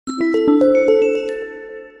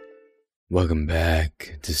Welcome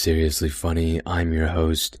back to Seriously Funny. I'm your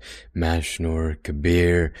host, Mashnor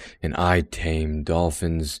Kabir, and I tame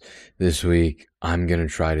dolphins. This week, I'm going to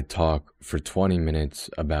try to talk for 20 minutes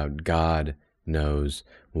about God knows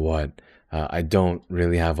what. I don't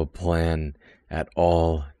really have a plan at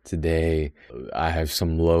all today. I have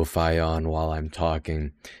some lo-fi on while I'm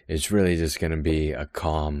talking. It's really just going to be a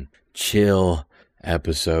calm, chill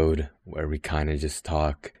episode where we kind of just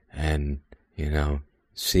talk and,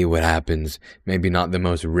 see what happens. Maybe not the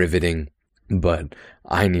most riveting, but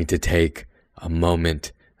I need to take a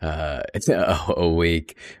moment, a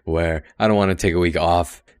week where I don't want to take a week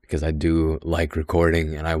off because I do like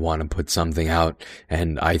recording and I want to put something out.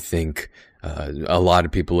 And I think a lot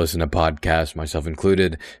of people listen to podcasts, myself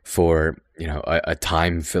included, for a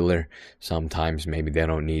time filler. Sometimes maybe they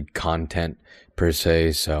don't need content per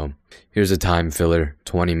se. So here's a time filler: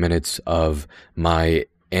 20 minutes of my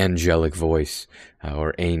angelic voice,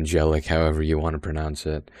 or angelic, however you want to pronounce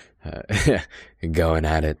it, going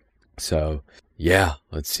at it. So yeah,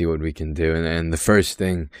 let's see what we can do. And the first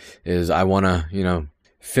thing is I want to,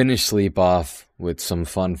 finish sleep off with some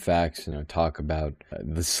fun facts, talk about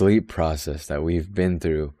the sleep process that we've been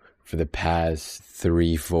through for the past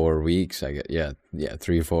 3-4 weeks.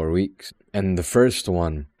 3-4 weeks. And the first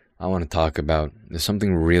one I want to talk about is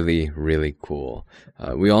something really, really cool.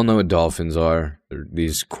 We all know what dolphins are. They're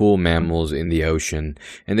these cool mammals in the ocean,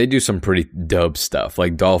 and they do some pretty dope stuff.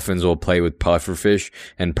 Like, dolphins will play with pufferfish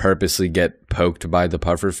and purposely get poked by the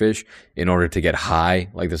pufferfish in order to get high.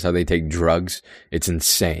 Like, that's how they take drugs. It's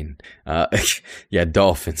insane.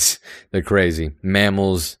 Dolphins. They're crazy.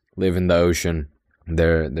 Mammals live in the ocean.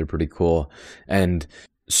 They're pretty cool. And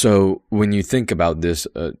so when you think about this,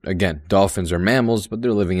 again, dolphins are mammals, but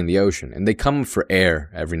they're living in the ocean, and they come for air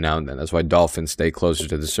every now and then. That's why dolphins stay closer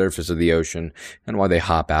to the surface of the ocean and why they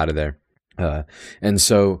hop out of there. And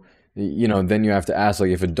so, then you have to ask,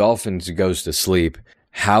 like, if a dolphin goes to sleep,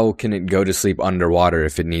 how can it go to sleep underwater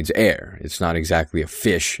if it needs air? It's not exactly a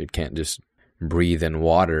fish. It can't just breathe in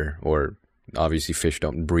water, or obviously fish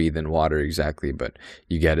don't breathe in water exactly, but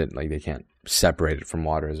you get it. Like, they can't separate it from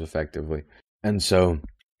water as effectively. And so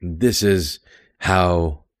this is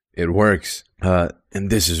how it works. And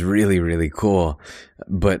this is really, really cool.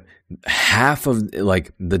 But half of,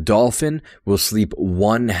 the dolphin will sleep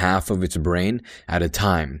one half of its brain at a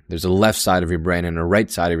time. There's a left side of your brain and a right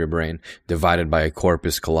side of your brain divided by a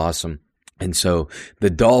corpus callosum. And so the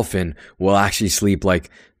dolphin will actually sleep like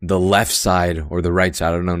the left side or the right side.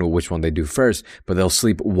 I don't know which one they do first, but they'll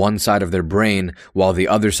sleep one side of their brain while the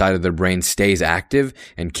other side of their brain stays active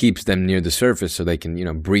and keeps them near the surface so they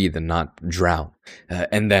can, breathe and not drown.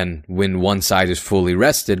 And then when one side is fully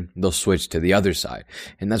rested, they'll switch to the other side.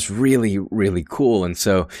 And that's really, really cool. And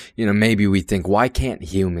so, maybe we think, why can't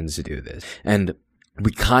humans do this? And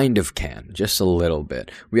we kind of can, just a little bit.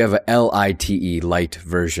 We have a LITE, light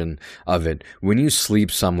version of it. When you sleep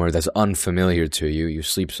somewhere that's unfamiliar to you, you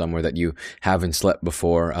sleep somewhere that you haven't slept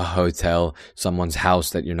before, a hotel, someone's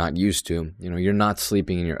house that you're not used to, you're not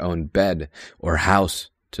sleeping in your own bed or house,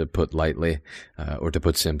 to put lightly, or to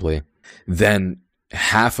put simply, then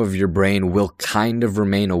half of your brain will kind of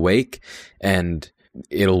remain awake, and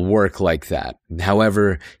it'll work like that.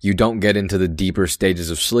 However, you don't get into the deeper stages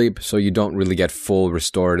of sleep, so you don't really get full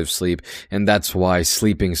restorative sleep. And that's why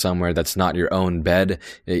sleeping somewhere that's not your own bed,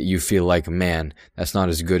 you feel like, man, that's not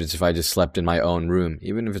as good as if I just slept in my own room,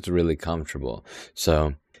 even if it's really comfortable.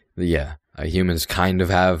 So, yeah, humans kind of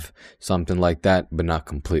have something like that, but not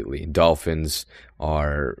completely. Dolphins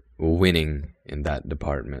are winning in that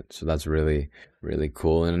department. So that's really, really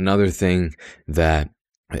cool. And another thing that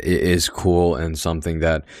is cool, and something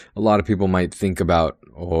that a lot of people might think about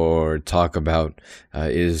or talk about,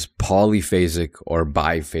 is polyphasic or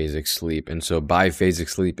biphasic sleep. And so biphasic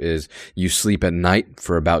sleep is you sleep at night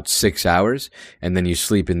for about 6 hours, and then you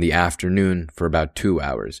sleep in the afternoon for about 2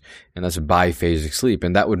 hours. And that's a biphasic sleep.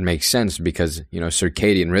 And that would make sense because,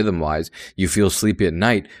 circadian rhythm wise, you feel sleepy at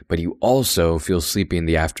night, but you also feel sleepy in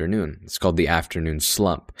the afternoon. It's called the afternoon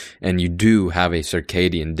slump. And you do have a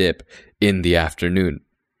circadian dip in the afternoon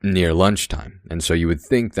near lunchtime. And so you would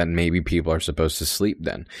think that maybe people are supposed to sleep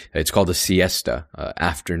then. It's called a siesta,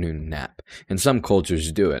 afternoon nap. And some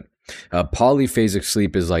cultures do it. Polyphasic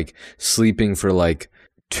sleep is like sleeping for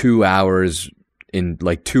 2 hours in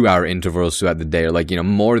 2 hour intervals throughout the day, or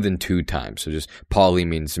more than 2 times. So just poly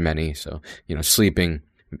means many. So, sleeping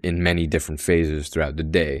in many different phases throughout the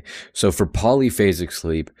day. So for polyphasic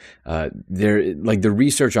sleep, the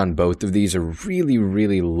research on both of these are really,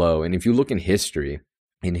 really low. And if you look in history,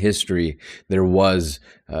 there was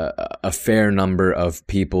a fair number of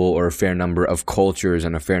people or a fair number of cultures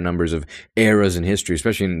and a fair numbers of eras in history,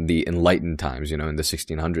 especially in the enlightened times, in the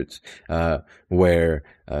 1600s, where,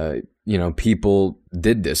 people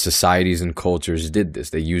did this, societies and cultures did this.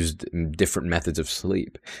 They used different methods of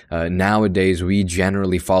sleep. Nowadays, we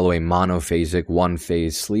generally follow a monophasic,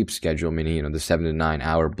 one-phase sleep schedule, meaning, the 7 to 9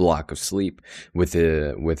 hour block of sleep with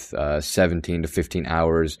 17 to 15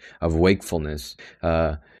 hours of wakefulness.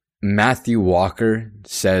 Matthew Walker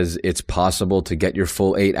says it's possible to get your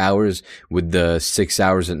full 8 hours with the 6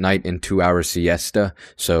 hours at night and 2 hour siesta,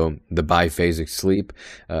 so the biphasic sleep.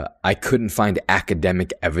 I couldn't find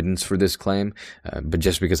academic evidence for this claim, but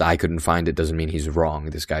just because I couldn't find it doesn't mean he's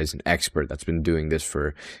wrong. This guy's an expert that's been doing this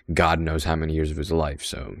for God knows how many years of his life,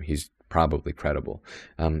 so he's probably credible.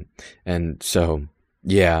 And so,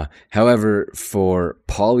 yeah. However, for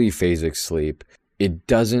polyphasic sleep, it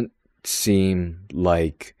doesn't seem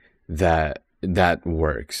like that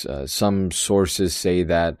works. Some sources say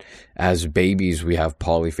that as babies we have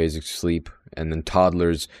polyphasic sleep, and then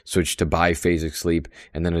toddlers switch to biphasic sleep,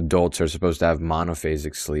 and then adults are supposed to have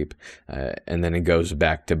monophasic sleep, and then it goes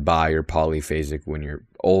back to bi or polyphasic when you're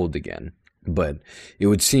old again. But it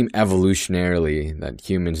would seem evolutionarily that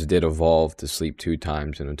humans did evolve to sleep 2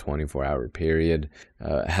 times in a 24-hour period.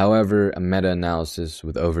 However, a meta-analysis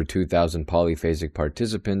with over 2,000 polyphasic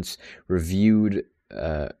participants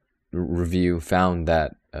found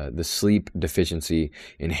that the sleep deficiency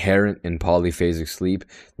inherent in polyphasic sleep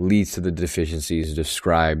leads to the deficiencies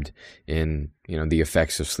described in the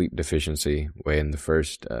effects of sleep deficiency way in the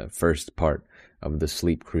first part of the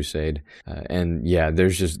Sleep Crusade.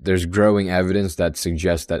 There's growing evidence that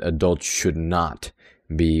suggests that adults should not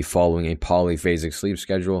be following a polyphasic sleep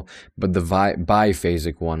schedule, but the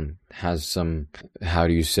biphasic one has some,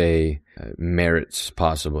 merits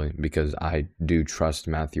possibly, because I do trust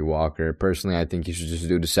Matthew Walker. Personally, I think you should just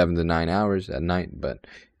do the 7 to 9 hours at night, but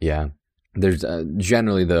yeah. There's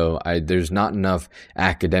generally though, there's not enough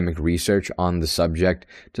academic research on the subject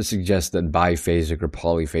to suggest that biphasic or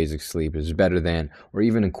polyphasic sleep is better than or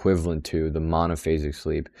even equivalent to the monophasic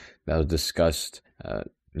sleep that was discussed,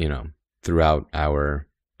 throughout our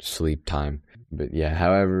sleep time. But yeah,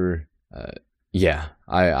 however,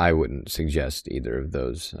 I wouldn't suggest either of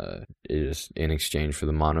those just in exchange for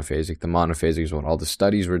the monophasic. The monophasic is what all the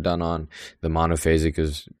studies were done on. The monophasic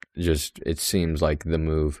is just, it seems like the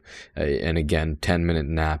move. And again, 10-minute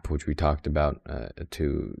nap, which we talked about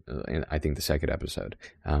in I think the second episode.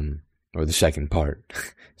 Or the second part.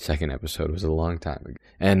 Second episode was a long time ago.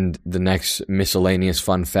 And the next miscellaneous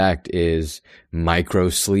fun fact is micro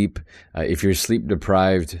sleep. If you're sleep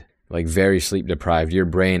deprived, like very sleep deprived, your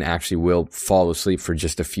brain actually will fall asleep for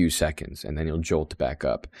just a few seconds and then you'll jolt back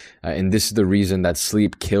up. And this is the reason that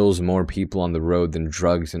sleep kills more people on the road than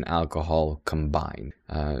drugs and alcohol combined.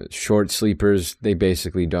 Short sleepers, they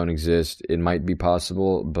basically don't exist. It might be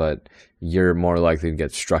possible, but you're more likely to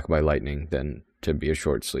get struck by lightning than to be a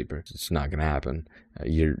short sleeper. It's not going to happen.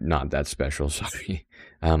 You're not that special, sorry.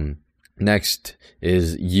 Next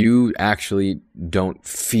is you actually don't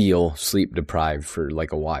feel sleep deprived for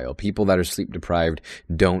like a while. People that are sleep deprived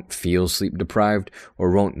don't feel sleep deprived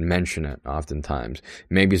or won't mention it oftentimes.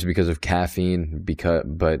 Maybe it's because of caffeine,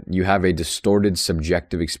 but you have a distorted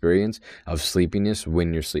subjective experience of sleepiness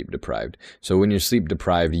when you're sleep deprived. So when you're sleep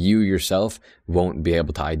deprived, you yourself won't be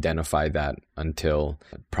able to identify that until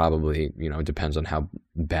probably, it depends on how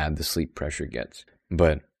bad the sleep pressure gets.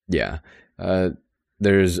 But yeah,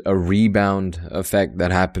 there's a rebound effect that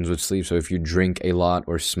happens with sleep. So if you drink a lot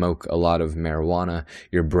or smoke a lot of marijuana,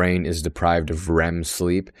 your brain is deprived of REM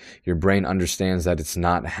sleep. Your brain understands that it's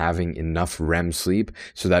not having enough REM sleep,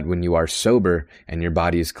 so that when you are sober and your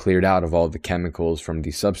body is cleared out of all the chemicals from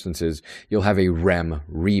these substances, you'll have a REM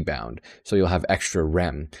rebound. So you'll have extra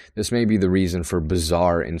REM. This may be the reason for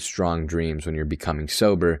bizarre and strong dreams when you're becoming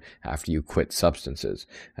sober after you quit substances.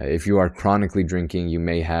 If you are chronically drinking, you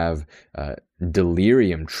may have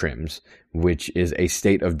delirium tremens, which is a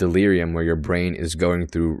state of delirium where your brain is going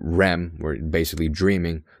through REM, where you're basically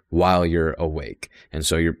dreaming while you're awake. And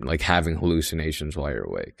so you're like having hallucinations while you're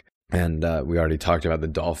awake. And we already talked about the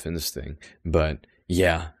dolphins thing. But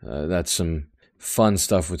yeah, that's some fun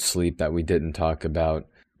stuff with sleep that we didn't talk about.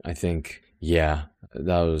 I think, yeah,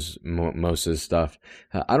 that was most of the stuff.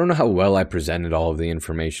 I don't know how well I presented all of the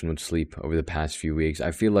information with sleep over the past few weeks.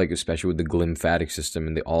 I feel like, especially with the glymphatic system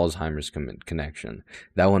and the Alzheimer's connection,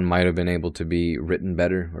 that one might have been able to be written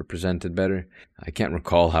better or presented better. I can't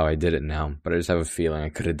recall how I did it now, but I just have a feeling I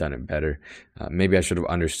could have done it better. Maybe I should have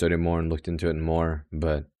understood it more and looked into it more.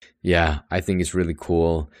 But yeah, I think it's really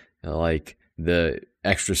cool. Like the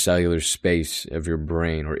extracellular space of your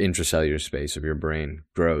brain or intracellular space of your brain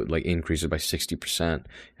increases by 60%.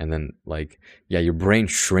 And then your brain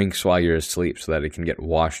shrinks while you're asleep so that it can get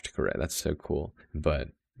washed correct. That's so cool. But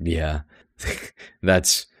yeah, I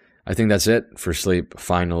think that's it for sleep.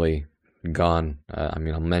 Finally gone.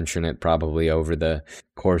 I'll mention it probably over the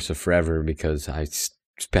course of forever because I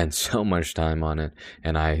spent so much time on it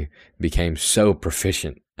and I became so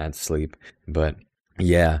proficient at sleep. But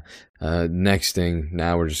yeah, next thing,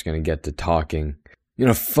 now we're just going to get to talking.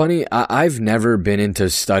 Funny, I've never been into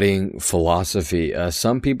studying philosophy.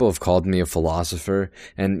 Some people have called me a philosopher,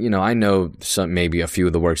 and, I know maybe a few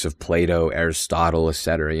of the works of Plato, Aristotle,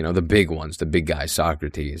 etc., the big ones, the big guys,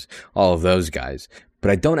 Socrates, all of those guys. But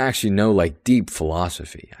I don't actually know deep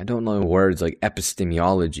philosophy. I don't know words like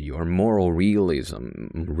epistemology or moral realism,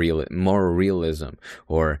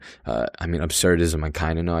 or absurdism. I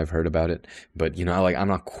kind of know, I've heard about it, but I'm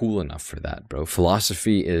not cool enough for that, bro.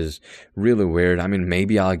 Philosophy is really weird.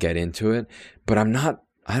 Maybe I'll get into it, but I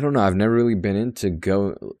don't know. I've never really been into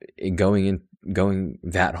going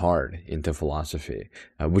that hard into philosophy,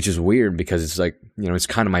 which is weird because it's it's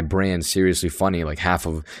kind of my brand, Seriously Funny. Half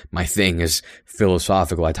of my thing is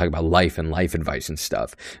philosophical. I talk about life and life advice and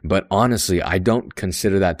stuff. But honestly, I don't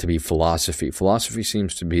consider that to be philosophy. Philosophy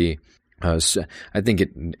seems to be I think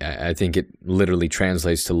it literally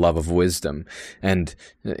translates to love of wisdom. And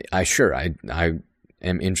I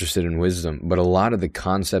am interested in wisdom, but a lot of the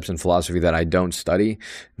concepts in philosophy that I don't study,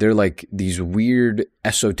 they're these weird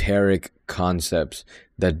esoteric concepts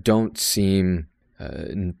that don't seem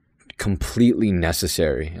completely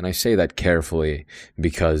necessary. And I say that carefully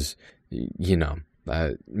because,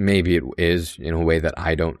 maybe it is in a way that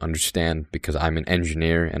I don't understand because I'm an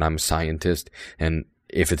engineer and I'm a scientist. And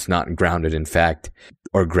if it's not grounded in fact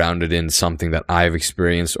or grounded in something that I've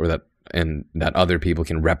experienced or that other people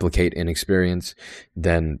can replicate in experience,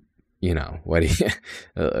 then, I'm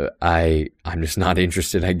just not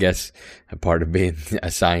interested, I guess, a part of being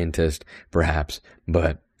a scientist, perhaps.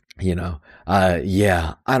 But, I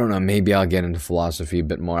don't know, maybe I'll get into philosophy a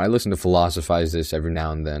bit more. I listen to Philosophize This every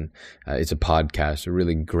now and then. It's a podcast, a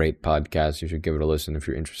really great podcast. You should give it a listen if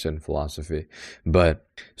you're interested in philosophy. But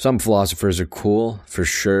some philosophers are cool, for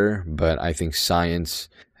sure, but I think science,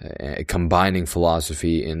 combining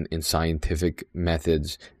philosophy in scientific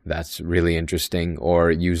methods, that's really interesting,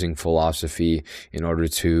 or using philosophy in order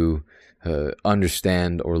to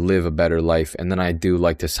understand or live a better life. And then I do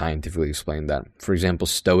like to scientifically explain that. For example,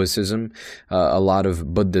 Stoicism, a lot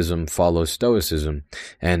of Buddhism follows Stoicism.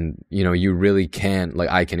 And, you really can,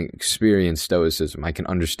 I can experience Stoicism. I can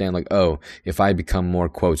understand, if I become more,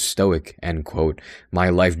 quote, stoic, end quote, my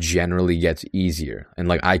life generally gets easier.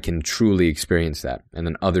 And, I can truly experience that. And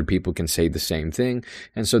then other people can say the same thing.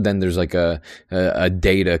 And so then there's, a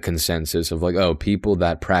data consensus of, people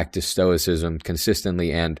that practice Stoicism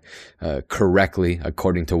consistently and correctly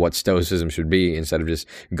according to what Stoicism should be, instead of just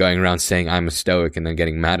going around saying I'm a Stoic and then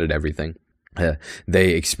getting mad at everything. They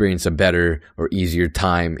experience a better or easier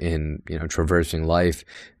time in, traversing life.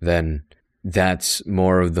 Then that's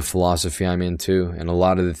more of the philosophy I'm into. And a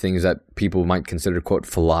lot of the things that people might consider, quote,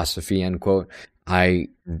 philosophy, end quote, I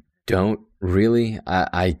don't really.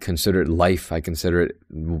 I consider it life. I consider it,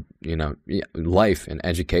 life and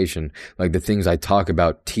education. The things I talk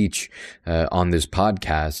about, teach on this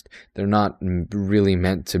podcast, they're not really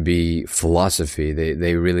meant to be philosophy.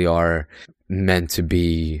 They really are meant to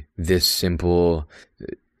be this simple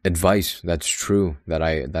advice that's true, that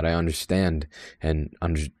I understand and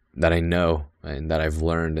that I know and that I've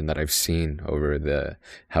learned and that I've seen over the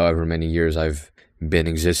however many years I've been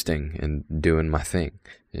existing and doing my thing,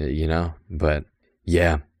 But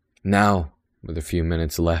yeah, now with a few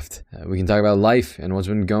minutes left, we can talk about life and what's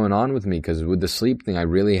been going on with me, because with the sleep thing, I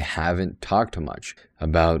really haven't talked much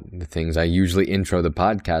about the things I usually intro the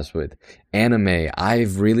podcast with. Anime,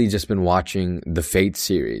 I've really just been watching the Fate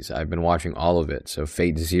series. I've been watching all of it. So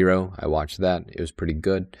Fate Zero, I watched that. It was pretty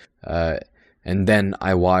good. And then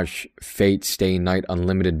I watched Fate Stay Night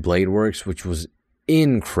Unlimited Blade Works, which was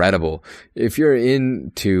incredible. If you're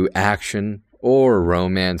into action or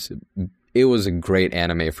romance, it was a great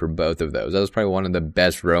anime for both of those. That was probably one of the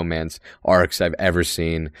best romance arcs I've ever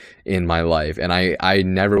seen in my life. And I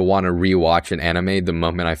never want to rewatch an anime the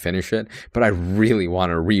moment I finish it, but I really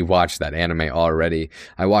want to rewatch that anime already.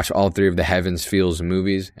 I watched all three of the Heavens Feels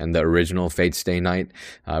movies and the original Fate Stay Night.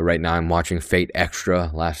 Right now I'm watching Fate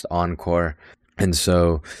Extra, Last Encore. And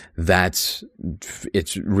so it's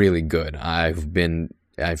really good. I've been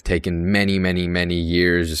I've taken many, many, many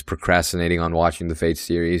years just procrastinating on watching the Fate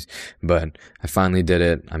series, but I finally did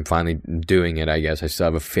it. I'm finally doing it, I guess. I still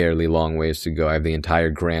have a fairly long ways to go. I have the entire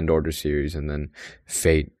Grand Order series, and then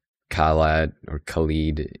Fate, Khalid, or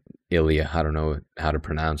Khalid, Ilya, I don't know how to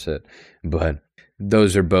pronounce it, but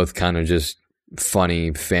those are both kind of just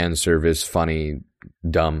funny fan service, funny,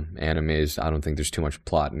 dumb animes. I don't think there's too much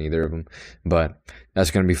plot in either of them, but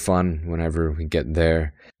that's going to be fun whenever we get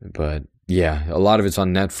there. But yeah, a lot of it's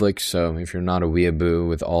on Netflix, so if you're not a weeaboo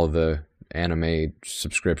with all the anime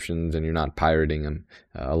subscriptions and you're not pirating them,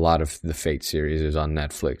 a lot of the Fate series is on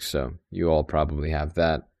Netflix, so you all probably have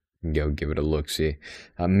that. Go give it a look-see.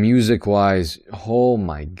 Music-wise, oh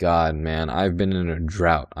my god, man, I've been in a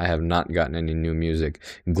drought. I have not gotten any new music.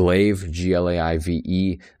 Glaive,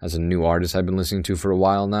 Glaive, as a new artist I've been listening to for a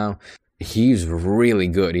while now. He's really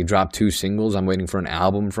good. He dropped 2 singles. I'm waiting for an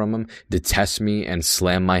album from him. Detest Me and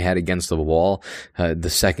Slam My Head Against the Wall.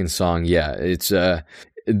 The second song, yeah, it's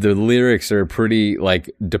the lyrics are pretty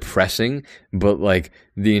like depressing, but like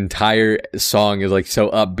the entire song is like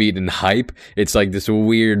so upbeat and hype. It's like this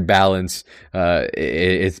weird balance.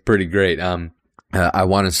 It's pretty great. I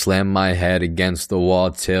want to slam my head against the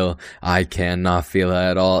wall till I cannot feel it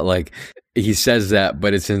at all. Like he says that,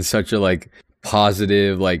 but it's in such a like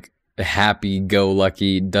positive, like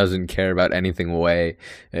happy-go-lucky, doesn't care about anything way,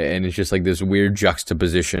 and it's just like this weird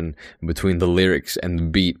juxtaposition between the lyrics and the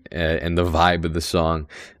beat and the vibe of the song.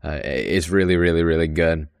 It's really, really, really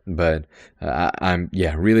good. But I'm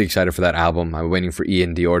really excited for that album. I'm waiting for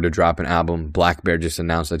Ian Dior to drop an album. Black Bear just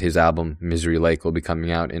announced that his album Misery Lake will be coming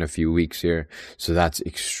out in a few weeks here, so that's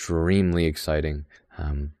extremely exciting.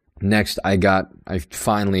 Next, I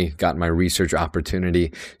finally got my research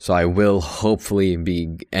opportunity, so I will hopefully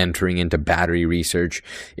be entering into battery research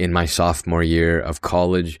in my sophomore year of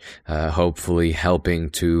college, hopefully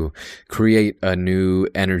helping to create a new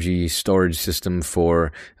energy storage system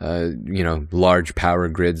for, large power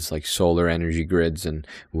grids like solar energy grids and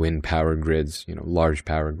wind power grids, large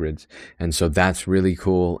power grids. And so that's really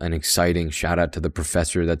cool and exciting. Shout out to the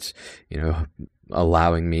professor that's,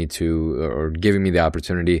 allowing me to, or giving me the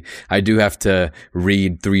opportunity. I do have to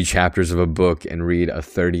read 3 chapters of a book and read a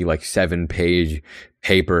 7-page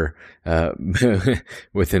paper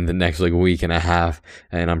within the next week and a half,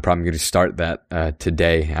 and I'm probably going to start that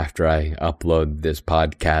today after I upload this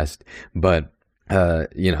podcast. But we're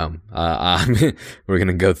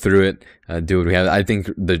gonna go through it, do what we have. I think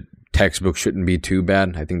the textbook shouldn't be too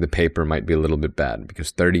bad. I think the paper might be a little bit bad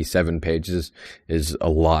because 37 pages is a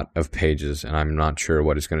lot of pages, and I'm not sure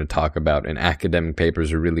what it's going to talk about. And academic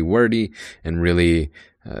papers are really wordy and really,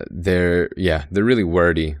 they're really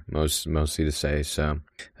wordy, mostly to say. So,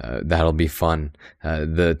 that'll be fun.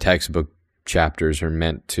 The textbook chapters are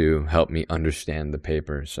meant to help me understand the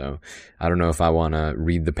paper. So I don't know if I want to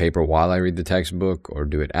read the paper while I read the textbook or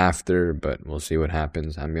do it after, but we'll see what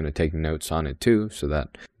happens. I'm going to take notes on it too, so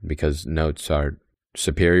that because notes are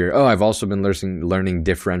superior. Oh, I've also been learning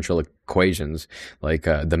differential equations, like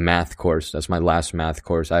the math course. That's my last math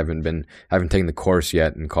course. I haven't taken the course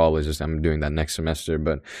yet in college. I'm doing that next semester,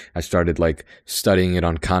 but I started studying it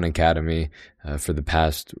on Khan Academy for the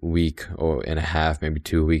past week and a half, maybe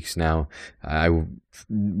 2 weeks now. I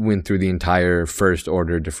went through the entire first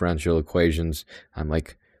order differential equations. I'm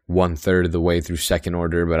 1/3 of the way through second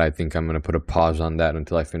order, but I think I'm going to put a pause on that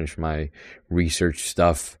until I finish my research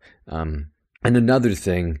stuff. And another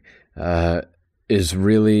thing is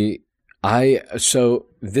really, so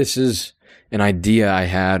this is an idea I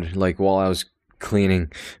had while I was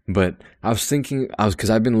cleaning, but I was thinking,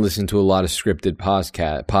 because I've been listening to a lot of scripted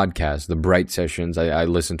podcasts, the Bright Sessions. I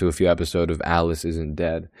listened to a few episodes of Alice Isn't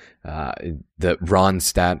Dead. The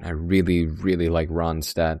Ronstadt, I really, really like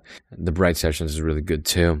Ronstadt. The Bright Sessions is really good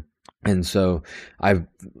too. And so I've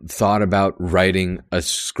thought about writing a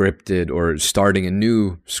scripted or starting a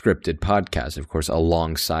new scripted podcast, of course,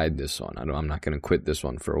 alongside this one. I'm not going to quit this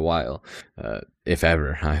one for a while, if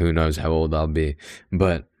ever. Who knows how old I'll be.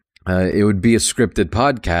 But it would be a scripted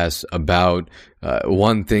podcast about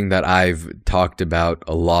one thing that I've talked about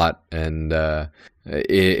a lot, and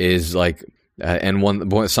is and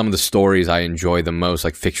some of the stories I enjoy the most,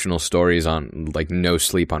 fictional stories on No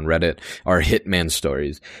Sleep on Reddit, are Hitman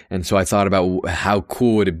stories. And so I thought about how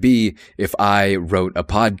cool would it be if I wrote a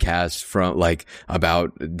podcast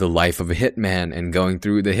about the life of a hitman and going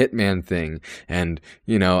through the hitman thing. And,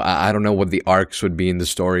 I don't know what the arcs would be in the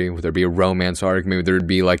story. Would there be a romance arc? Maybe there would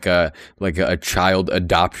be a child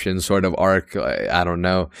adoption sort of arc. I don't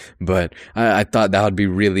know. But I thought that would be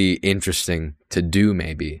really interesting to do,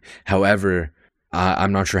 maybe. However,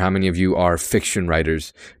 I'm not sure how many of you are fiction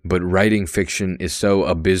writers, but writing fiction is so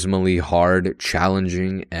abysmally hard,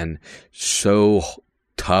 challenging, and so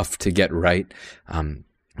tough to get right. And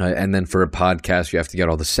then for a podcast, you have to get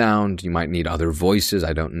all the sound. You might need other voices.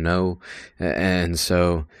 I don't know. And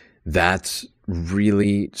so that's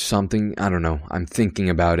really something, I don't know. I'm thinking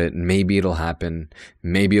about it. Maybe it'll happen.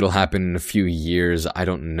 Maybe it'll happen in a few years. I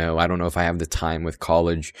don't know. I don't know if I have the time with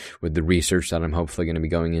college, with the research that I'm hopefully going to be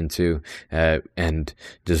going into, and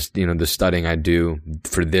just, the studying I do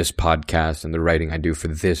for this podcast and the writing I do for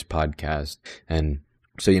this podcast. And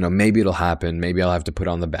so, maybe it'll happen. Maybe I'll have to put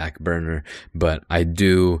on the back burner, but I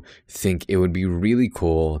do think it would be really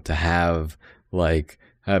cool to have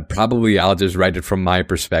probably I'll just write it from my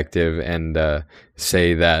perspective and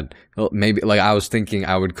say that maybe I was thinking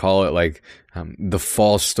I would call it the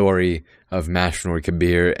false story of Mashnur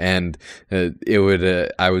Kabir, and it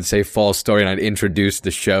would I would say false story, and I'd introduce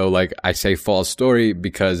the show like I say false story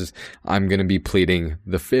because I'm gonna be pleading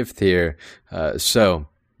the fifth here. So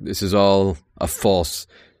this is all a false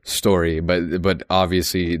story, but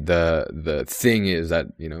obviously the thing is that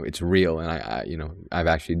it's real, and I I've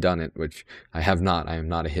actually done it, which I have not. I am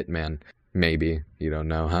not a hitman. Maybe you don't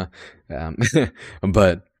know, huh?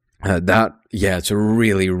 But it's a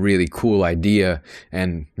really, really cool idea,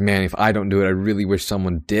 and man, if I don't do it, I really wish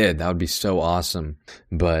someone did. That would be so awesome.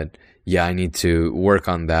 But yeah, I need to work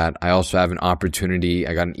on that. I also have an opportunity.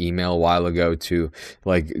 I got an email a while ago to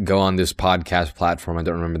go on this podcast platform. I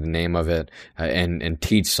don't remember the name of it, and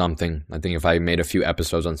teach something. I think if I made a few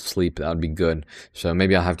episodes on sleep, that would be good. So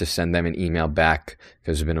maybe I'll have to send them an email back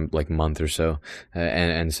because it's been a month or so,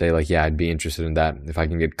 and say yeah, I'd be interested in that if I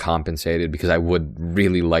can get compensated, because I would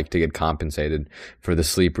really like to get compensated for the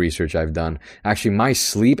sleep research I've done. Actually, my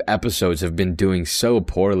sleep episodes have been doing so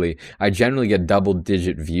poorly. I generally get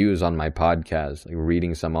double-digit views on my podcast,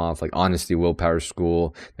 reading some off, Honesty Willpower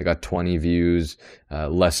School. I got 20 views.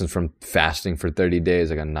 Lessons from Fasting for 30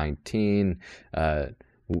 Days. I got 19.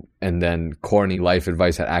 And then Corny Life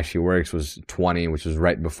Advice That Actually Works was 20, which was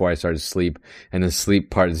right before I started sleep. And then Sleep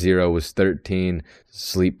Part 0 was 13.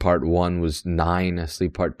 Sleep Part 1 was 9.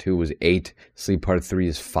 Sleep Part 2 was 8. Sleep Part 3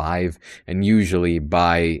 is 5. And usually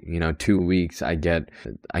by, 2 weeks, I get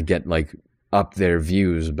up their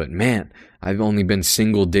views, but man, I've only been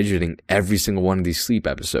single digiting every single one of these sleep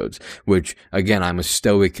episodes, which again, I'm a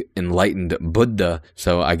stoic, enlightened Buddha,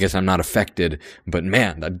 so I guess I'm not affected, but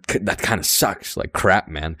man, that kind of sucks like crap,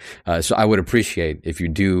 man. So I would appreciate if you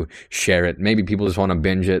do share it. Maybe people just want to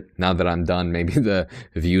binge it. Now that I'm done, maybe the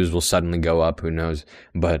views will suddenly go up, who knows?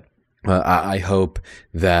 But I hope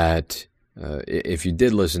that if you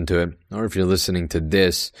did listen to it, or if you're listening to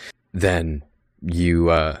this, then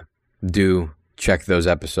you do check those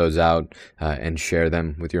episodes out and share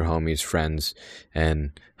them with your homies, friends,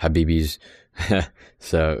 and habibis.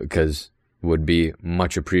 So, because would be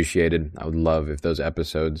much appreciated. I would love if those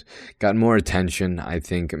episodes got more attention. I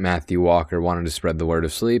think Matthew Walker wanted to spread the word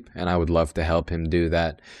of sleep, and I would love to help him do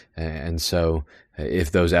that. And so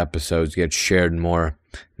if those episodes get shared more,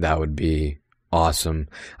 that would be awesome.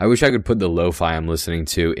 I wish I could put the lo-fi I'm listening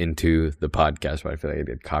to into the podcast, but I feel like I'd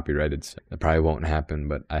get copyrighted. So that probably won't happen,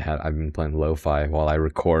 but I've been playing lo-fi while I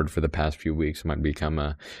record for the past few weeks. It might become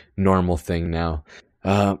a normal thing now.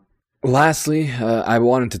 Lastly, I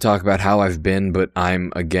wanted to talk about how I've been, but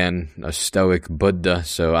I'm, again, a stoic Buddha,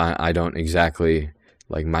 so I don't exactly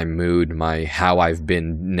my mood, how I've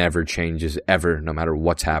been never changes ever, no matter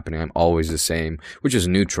what's happening. I'm always the same, which is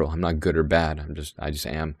neutral. I'm not good or bad. I just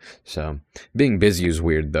am. So being busy is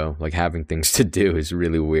weird though. Having things to do is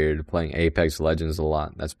really weird. Playing Apex Legends a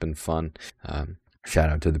lot. That's been fun. Shout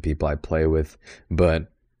out to the people I play with. But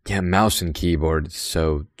yeah, mouse and keyboard is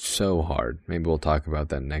so hard. Maybe we'll talk about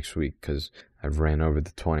that next week because I've ran over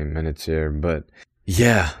the 20 minutes here. But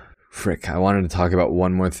yeah. Frick, I wanted to talk about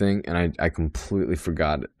one more thing, and I completely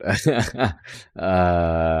forgot it.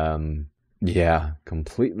 Yeah,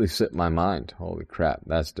 completely slipped my mind. Holy crap,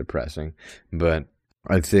 that's depressing. But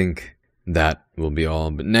I think that will be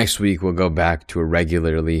all. But next week, we'll go back to a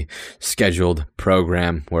regularly scheduled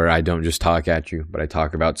program where I don't just talk at you, but I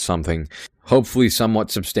talk about something hopefully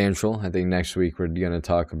somewhat substantial. I think next week we're going to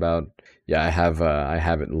talk about, I have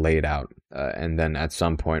it laid out. And then at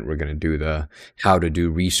some point we're going to do the how to do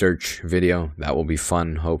research video. That will be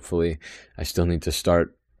fun, hopefully. I still need to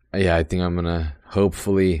start. I think I'm going to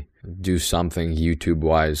hopefully do something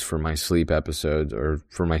YouTube-wise for my sleep episodes or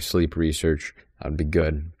for my sleep research. That would be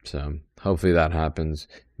good. So hopefully that happens.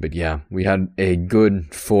 But yeah, we had a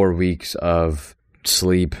good 4 weeks of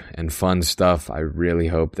sleep and fun stuff. I really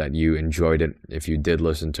hope that you enjoyed it. If you did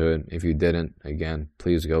listen to it, if you didn't, again,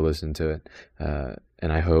 please go listen to it.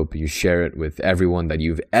 and I hope you share it with everyone that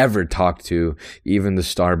you've ever talked to, even the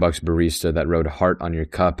Starbucks barista that wrote heart on your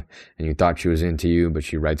cup and you thought she was into you, but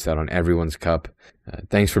she writes that on everyone's cup.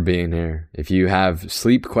 Thanks for being here. If you have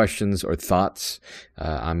sleep questions or thoughts,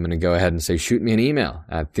 I'm going to go ahead and say shoot me an email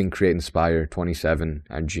at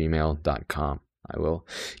thinkcreateinspire27@gmail.com. I will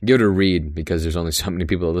give it a read because there's only so many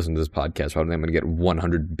people that listen to this podcast. Probably I'm going to get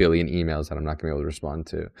 100 billion emails that I'm not going to be able to respond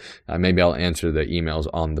to. Maybe I'll answer the emails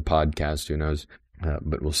on the podcast. Who knows?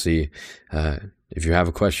 But we'll see. If you have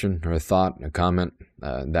a question or a thought, a comment,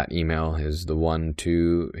 that email is the one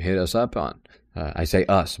to hit us up on. I say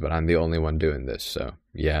us, but I'm the only one doing this. So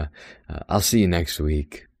yeah, I'll see you next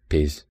week. Peace.